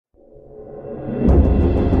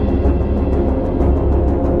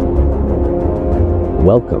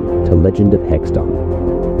Welcome to Legend of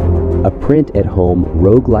Hexdom, a print-at-home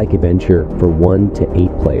roguelike adventure for 1 to 8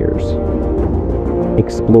 players.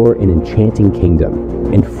 Explore an enchanting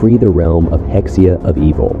kingdom and free the realm of Hexia of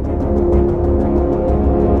evil.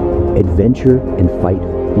 Adventure and fight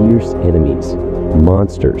fierce enemies,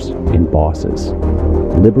 monsters, and bosses.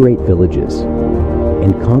 Liberate villages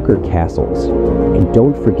and conquer castles, and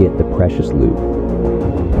don't forget the precious loot.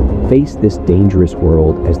 Face this dangerous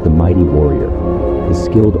world as the mighty warrior, the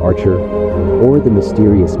skilled archer, or the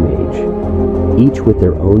mysterious mage, each with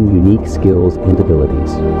their own unique skills and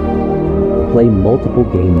abilities. Play multiple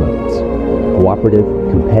game modes, cooperative,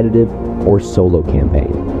 competitive, or solo campaign.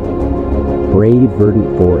 Brave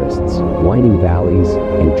verdant forests, winding valleys,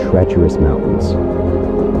 and treacherous mountains.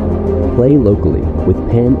 Play locally with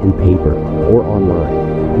pen and paper or online,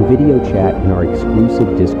 and video chat in our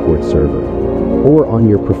exclusive Discord server, or on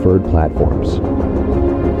your preferred platforms.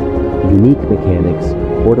 Unique mechanics,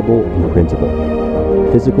 portable and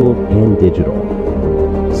printable, physical and digital.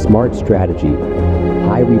 Smart strategy,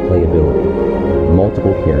 high replayability,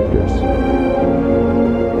 multiple characters.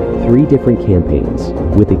 3 different campaigns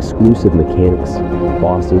with exclusive mechanics,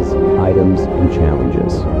 bosses, items, and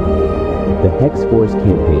challenges. The Hex Force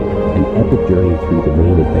campaign, an epic journey through the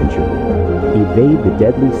main adventure. Evade the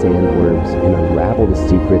deadly sandworms and unravel the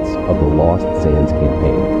secrets of the Lost Sands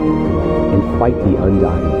campaign. And fight the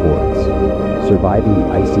undying hordes, surviving the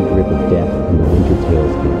icy grip of death in the Winter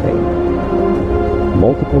Tales campaign.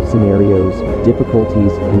 Multiple scenarios,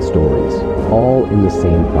 difficulties, and stories, all in the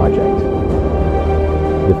same project.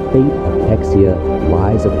 The fate of Hexia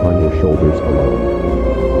lies upon your shoulders alone.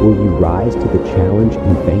 Will you rise to the challenge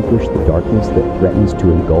and vanquish the darkness that threatens to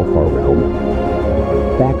engulf our realm?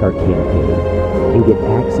 Back our campaign and get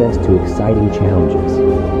access to exciting challenges,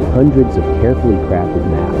 hundreds of carefully crafted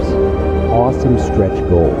maps, awesome stretch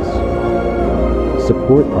goals.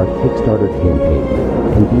 Support our Kickstarter campaign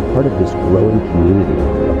and be part of this growing community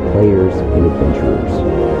of players and adventurers.